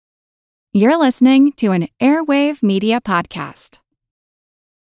You're listening to an Airwave Media Podcast.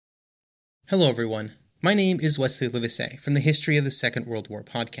 Hello, everyone. My name is Wesley Livesey from the History of the Second World War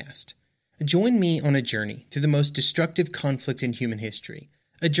podcast. Join me on a journey through the most destructive conflict in human history,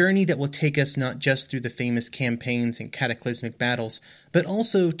 a journey that will take us not just through the famous campaigns and cataclysmic battles, but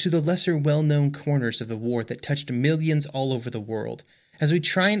also to the lesser well-known corners of the war that touched millions all over the world, as we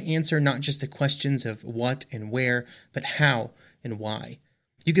try and answer not just the questions of what and where, but how and why.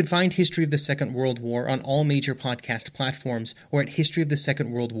 You can find History of the Second World War on all major podcast platforms or at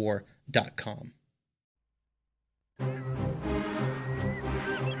historyofthesecondworldwar.com.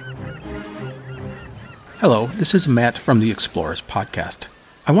 Hello, this is Matt from the Explorers Podcast.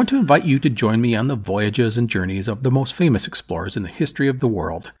 I want to invite you to join me on the voyages and journeys of the most famous explorers in the history of the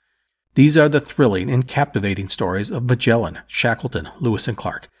world. These are the thrilling and captivating stories of Magellan, Shackleton, Lewis and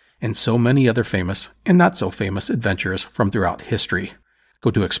Clark, and so many other famous and not so famous adventurers from throughout history. Go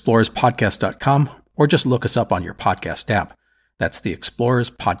to explorerspodcast.com or just look us up on your podcast app. That's the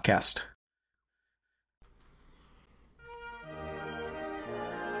Explorers Podcast.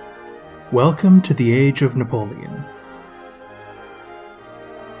 Welcome to the Age of Napoleon.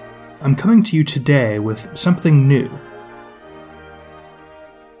 I'm coming to you today with something new.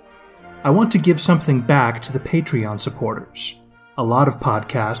 I want to give something back to the Patreon supporters. A lot of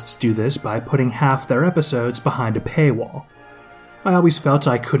podcasts do this by putting half their episodes behind a paywall. I always felt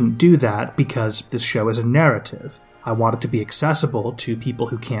I couldn't do that because this show is a narrative. I want it to be accessible to people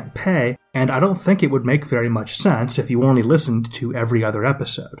who can't pay, and I don't think it would make very much sense if you only listened to every other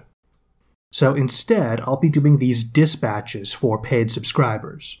episode. So instead, I'll be doing these dispatches for paid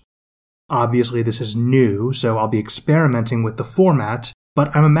subscribers. Obviously, this is new, so I'll be experimenting with the format,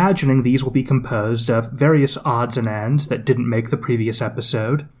 but I'm imagining these will be composed of various odds and ends that didn't make the previous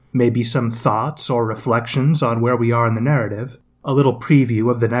episode, maybe some thoughts or reflections on where we are in the narrative, a little preview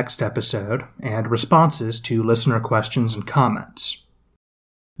of the next episode, and responses to listener questions and comments.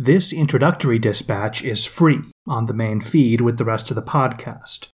 This introductory dispatch is free on the main feed with the rest of the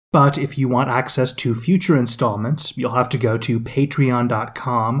podcast, but if you want access to future installments, you'll have to go to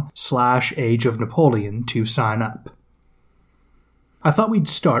patreon.com/ageofnapoleon to sign up. I thought we'd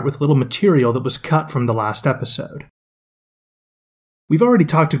start with a little material that was cut from the last episode. We've already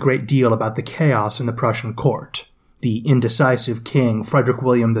talked a great deal about the chaos in the Prussian court, the indecisive King Frederick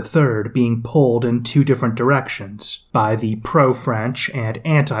William III being pulled in two different directions by the pro-French and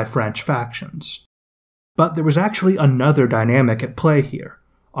anti-French factions. But there was actually another dynamic at play here,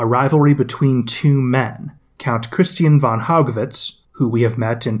 a rivalry between two men, Count Christian von Haugwitz, who we have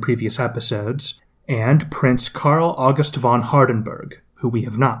met in previous episodes, and Prince Karl August von Hardenberg, who we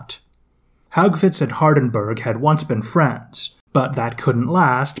have not. Haugwitz and Hardenberg had once been friends, but that couldn't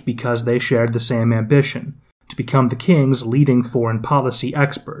last because they shared the same ambition, to become the king's leading foreign policy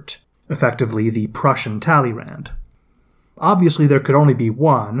expert, effectively the Prussian Talleyrand. Obviously there could only be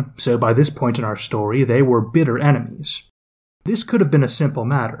one, so by this point in our story they were bitter enemies. This could have been a simple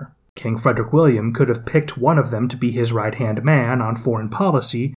matter. King Frederick William could have picked one of them to be his right-hand man on foreign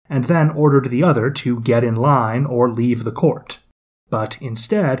policy, and then ordered the other to get in line or leave the court. But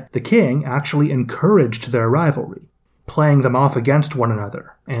instead, the king actually encouraged their rivalry, playing them off against one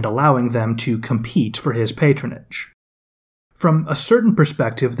another, and allowing them to compete for his patronage. From a certain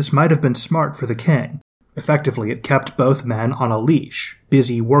perspective, this might have been smart for the king. Effectively, it kept both men on a leash,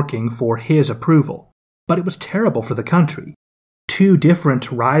 busy working for his approval. But it was terrible for the country. Two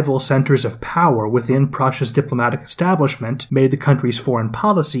different rival centers of power within Prussia's diplomatic establishment made the country's foreign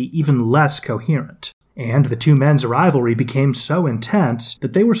policy even less coherent. And the two men's rivalry became so intense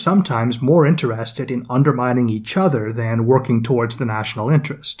that they were sometimes more interested in undermining each other than working towards the national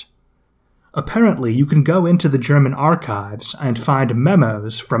interest. Apparently, you can go into the German archives and find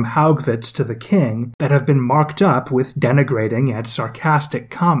memos from Haugwitz to the king that have been marked up with denigrating and sarcastic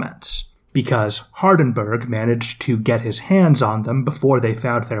comments, because Hardenberg managed to get his hands on them before they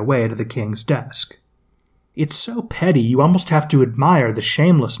found their way to the king's desk. It's so petty you almost have to admire the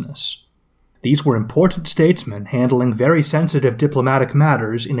shamelessness. These were important statesmen handling very sensitive diplomatic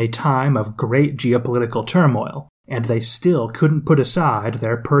matters in a time of great geopolitical turmoil, and they still couldn't put aside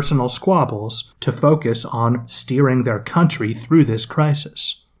their personal squabbles to focus on steering their country through this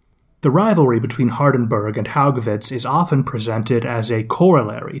crisis. The rivalry between Hardenberg and Haugwitz is often presented as a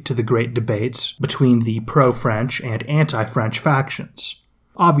corollary to the great debates between the pro-French and anti-French factions.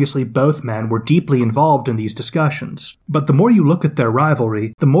 Obviously, both men were deeply involved in these discussions, but the more you look at their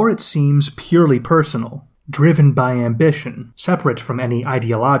rivalry, the more it seems purely personal, driven by ambition, separate from any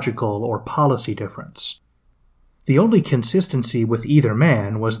ideological or policy difference. The only consistency with either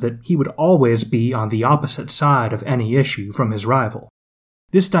man was that he would always be on the opposite side of any issue from his rival.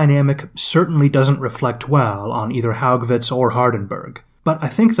 This dynamic certainly doesn't reflect well on either Haugwitz or Hardenberg, but I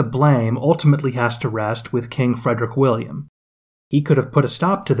think the blame ultimately has to rest with King Frederick William. He could have put a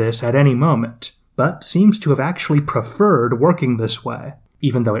stop to this at any moment, but seems to have actually preferred working this way,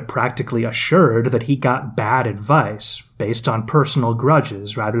 even though it practically assured that he got bad advice based on personal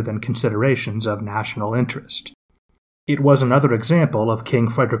grudges rather than considerations of national interest. It was another example of King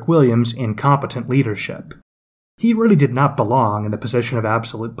Frederick William's incompetent leadership. He really did not belong in a position of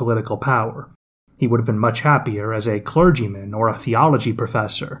absolute political power. He would have been much happier as a clergyman or a theology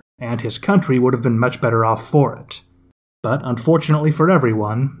professor, and his country would have been much better off for it. But unfortunately for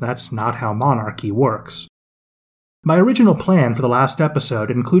everyone, that's not how monarchy works. My original plan for the last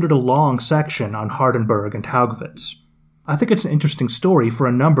episode included a long section on Hardenberg and Haugwitz. I think it's an interesting story for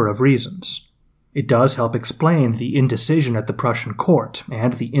a number of reasons. It does help explain the indecision at the Prussian court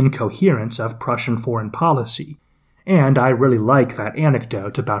and the incoherence of Prussian foreign policy, and I really like that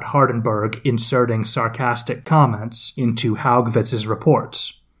anecdote about Hardenberg inserting sarcastic comments into Haugwitz's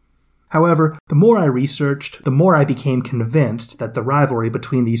reports. However, the more I researched, the more I became convinced that the rivalry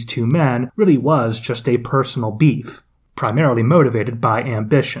between these two men really was just a personal beef, primarily motivated by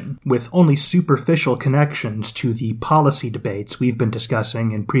ambition, with only superficial connections to the policy debates we've been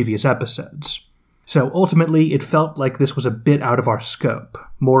discussing in previous episodes. So ultimately, it felt like this was a bit out of our scope,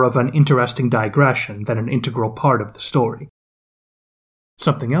 more of an interesting digression than an integral part of the story.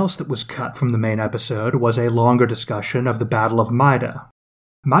 Something else that was cut from the main episode was a longer discussion of the Battle of Maida.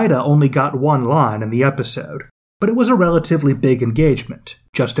 Maida only got one line in the episode, but it was a relatively big engagement,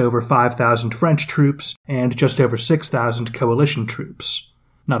 just over 5,000 French troops and just over 6,000 coalition troops.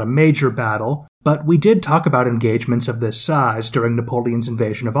 Not a major battle, but we did talk about engagements of this size during Napoleon's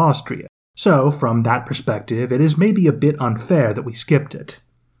invasion of Austria. So, from that perspective, it is maybe a bit unfair that we skipped it.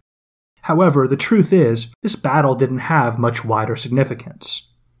 However, the truth is, this battle didn't have much wider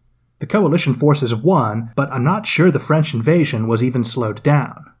significance. The coalition forces won, but I'm not sure the French invasion was even slowed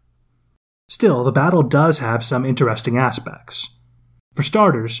down. Still, the battle does have some interesting aspects. For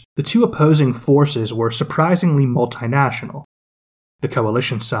starters, the two opposing forces were surprisingly multinational. The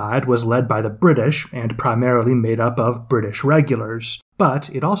coalition side was led by the British and primarily made up of British regulars,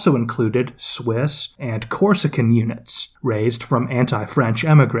 but it also included Swiss and Corsican units raised from anti-French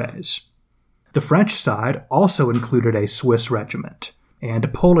émigrés. The French side also included a Swiss regiment, and a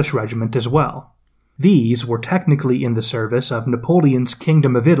Polish regiment as well. These were technically in the service of Napoleon's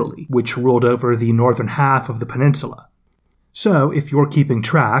Kingdom of Italy, which ruled over the northern half of the peninsula. So, if you're keeping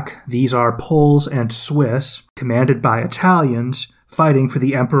track, these are Poles and Swiss, commanded by Italians, fighting for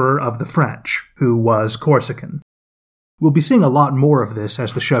the Emperor of the French, who was Corsican. We'll be seeing a lot more of this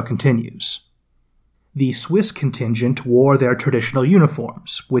as the show continues. The Swiss contingent wore their traditional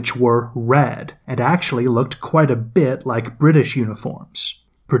uniforms, which were red, and actually looked quite a bit like British uniforms.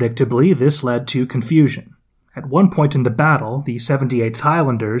 Predictably, this led to confusion. At one point in the battle, the 78th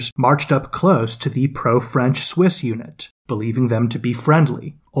Highlanders marched up close to the pro-French Swiss unit, believing them to be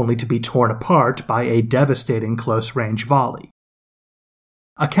friendly, only to be torn apart by a devastating close-range volley.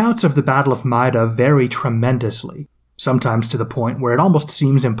 Accounts of the Battle of Maida vary tremendously, sometimes to the point where it almost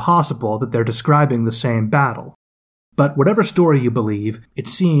seems impossible that they're describing the same battle. But whatever story you believe, it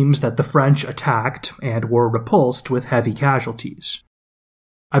seems that the French attacked and were repulsed with heavy casualties.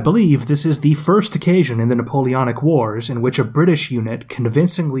 I believe this is the first occasion in the Napoleonic Wars in which a British unit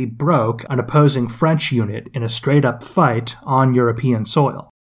convincingly broke an opposing French unit in a straight-up fight on European soil.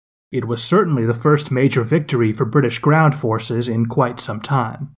 It was certainly the first major victory for British ground forces in quite some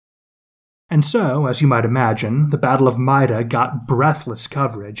time. And so, as you might imagine, the Battle of Maida got breathless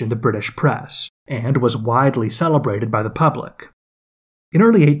coverage in the British press, and was widely celebrated by the public. In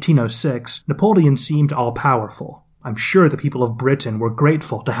early 1806, Napoleon seemed all-powerful. I'm sure the people of Britain were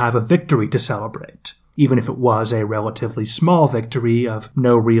grateful to have a victory to celebrate, even if it was a relatively small victory of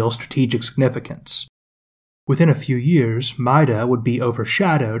no real strategic significance. Within a few years, Maida would be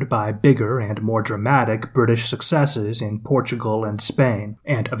overshadowed by bigger and more dramatic British successes in Portugal and Spain,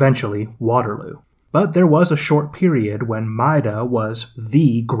 and eventually Waterloo. But there was a short period when Maida was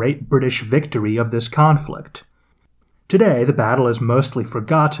the great British victory of this conflict. Today, the battle is mostly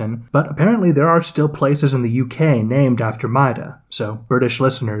forgotten, but apparently there are still places in the UK named after Maida, so British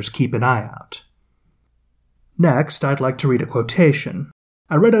listeners keep an eye out. Next, I'd like to read a quotation.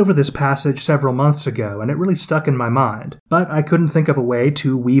 I read over this passage several months ago, and it really stuck in my mind, but I couldn't think of a way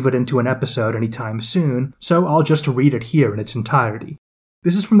to weave it into an episode anytime soon, so I'll just read it here in its entirety.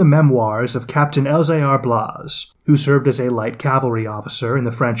 This is from the memoirs of Captain Elzéar Blaze, who served as a light cavalry officer in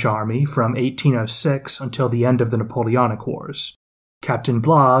the French army from 1806 until the end of the Napoleonic Wars. Captain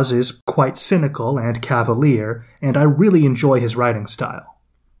Blaze is quite cynical and cavalier, and I really enjoy his writing style.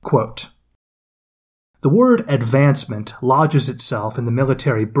 Quote, "The word advancement lodges itself in the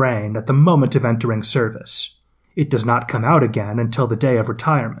military brain at the moment of entering service. It does not come out again until the day of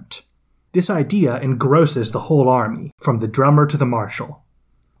retirement. This idea engrosses the whole army, from the drummer to the marshal.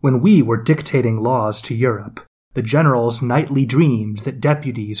 When we were dictating laws to Europe, the generals nightly dreamed that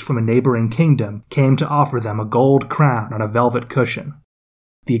deputies from a neighboring kingdom came to offer them a gold crown on a velvet cushion.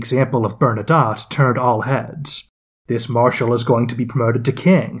 The example of Bernadotte turned all heads. This marshal is going to be promoted to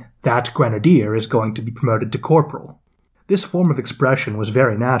king. That grenadier is going to be promoted to corporal. This form of expression was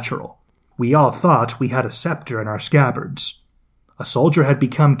very natural. We all thought we had a scepter in our scabbards. A soldier had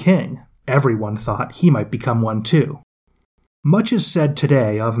become king. Everyone thought he might become one too. Much is said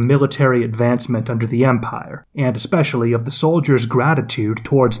today of military advancement under the empire, and especially of the soldiers' gratitude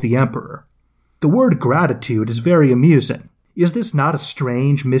towards the emperor. The word gratitude is very amusing. Is this not a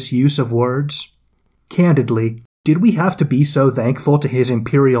strange misuse of words? Candidly, did we have to be so thankful to His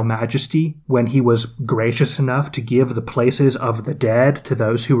Imperial Majesty when he was gracious enough to give the places of the dead to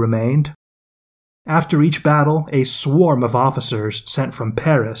those who remained? After each battle, a swarm of officers sent from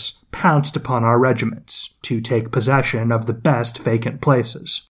Paris pounced upon our regiments to take possession of the best vacant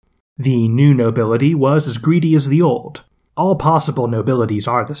places. The new nobility was as greedy as the old. All possible nobilities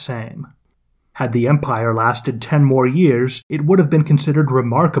are the same. Had the empire lasted 10 more years, it would have been considered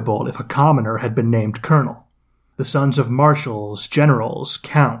remarkable if a commoner had been named colonel. The sons of marshals, generals,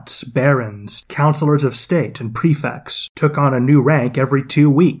 counts, barons, councillors of state, and prefects took on a new rank every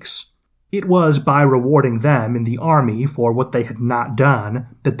 2 weeks. It was by rewarding them in the army for what they had not done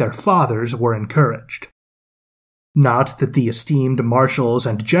that their fathers were encouraged. Not that the esteemed marshals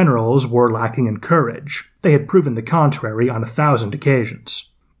and generals were lacking in courage. They had proven the contrary on 1,000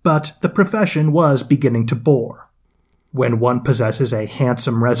 occasions. But the profession was beginning to bore. When one possesses a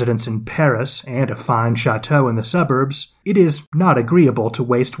handsome residence in Paris and a fine chateau in the suburbs, it is not agreeable to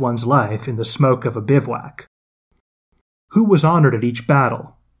waste one's life in the smoke of a bivouac. Who was honored at each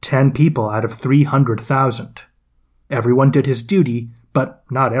battle? 10 people out of 300,000. Everyone did his duty, but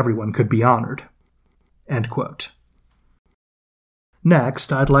not everyone could be honored." End quote.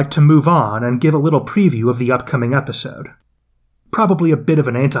 Next, I'd like to move on and give a little preview of the upcoming episode. Probably a bit of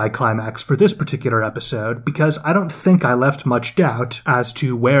an anticlimax for this particular episode, because I don't think I left much doubt as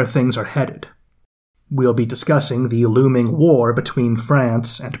to where things are headed. We'll be discussing the looming war between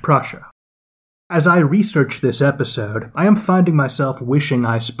France and Prussia. As I research this episode, I am finding myself wishing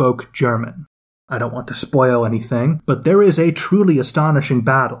I spoke German. I don't want to spoil anything, but there is a truly astonishing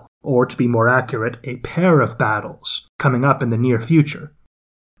battle, or to be more accurate, a pair of battles, coming up in the near future.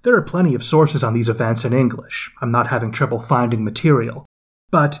 There are plenty of sources on these events in English. I'm not having trouble finding material,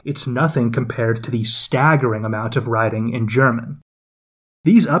 but it's nothing compared to the staggering amount of writing in German.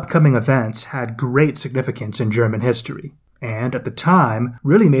 These upcoming events had great significance in German history, and at the time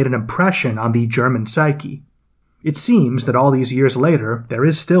really made an impression on the German psyche. It seems that all these years later, there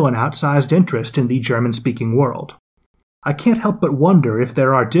is still an outsized interest in the German-speaking world. I can't help but wonder if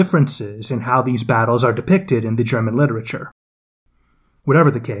there are differences in how these battles are depicted in the German literature.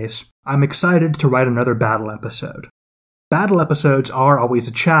 Whatever the case, I'm excited to write another battle episode. Battle episodes are always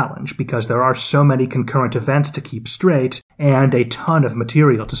a challenge because there are so many concurrent events to keep straight and a ton of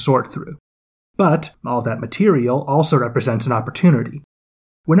material to sort through. But all that material also represents an opportunity.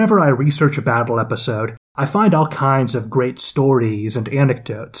 Whenever I research a battle episode, I find all kinds of great stories and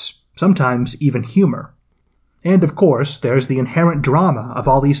anecdotes, sometimes even humor. And of course, there's the inherent drama of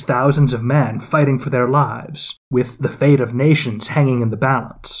all these thousands of men fighting for their lives, with the fate of nations hanging in the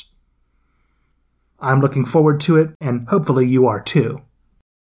balance. I'm looking forward to it, and hopefully you are too.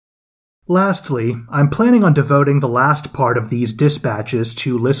 Lastly, I'm planning on devoting the last part of these dispatches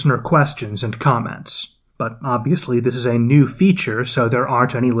to listener questions and comments. But obviously this is a new feature, so there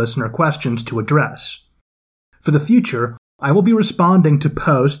aren't any listener questions to address. For the future, I will be responding to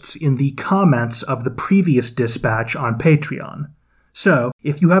posts in the comments of the previous dispatch on Patreon. So,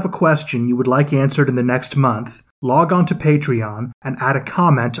 if you have a question you would like answered in the next month, log on to Patreon and add a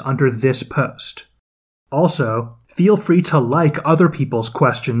comment under this post. Also, feel free to like other people's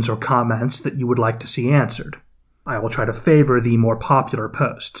questions or comments that you would like to see answered. I will try to favor the more popular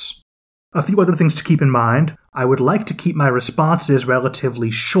posts. A few other things to keep in mind. I would like to keep my responses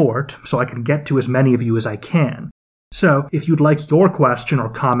relatively short so I can get to as many of you as I can. So, if you'd like your question or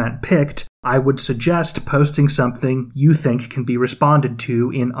comment picked, I would suggest posting something you think can be responded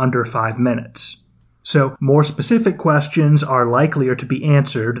to in under 5 minutes. So, more specific questions are likelier to be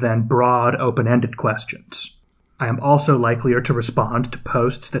answered than broad, open-ended questions. I am also likelier to respond to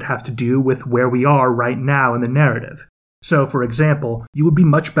posts that have to do with where we are right now in the narrative. So, for example, you would be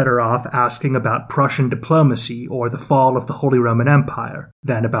much better off asking about Prussian diplomacy or the fall of the Holy Roman Empire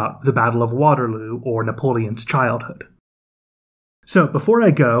than about the Battle of Waterloo or Napoleon's childhood. So, before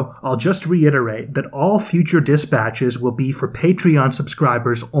I go, I'll just reiterate that all future dispatches will be for Patreon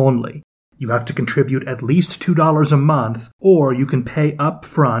subscribers only. You have to contribute at least $2 a month, or you can pay up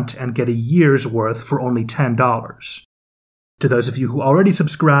front and get a year's worth for only $10. To those of you who already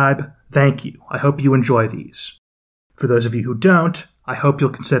subscribe, thank you. I hope you enjoy these. For those of you who don't, I hope you'll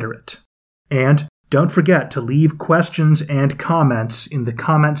consider it. And don't forget to leave questions and comments in the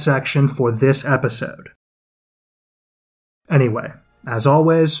comment section for this episode. Anyway, as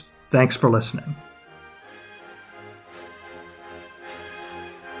always, thanks for listening.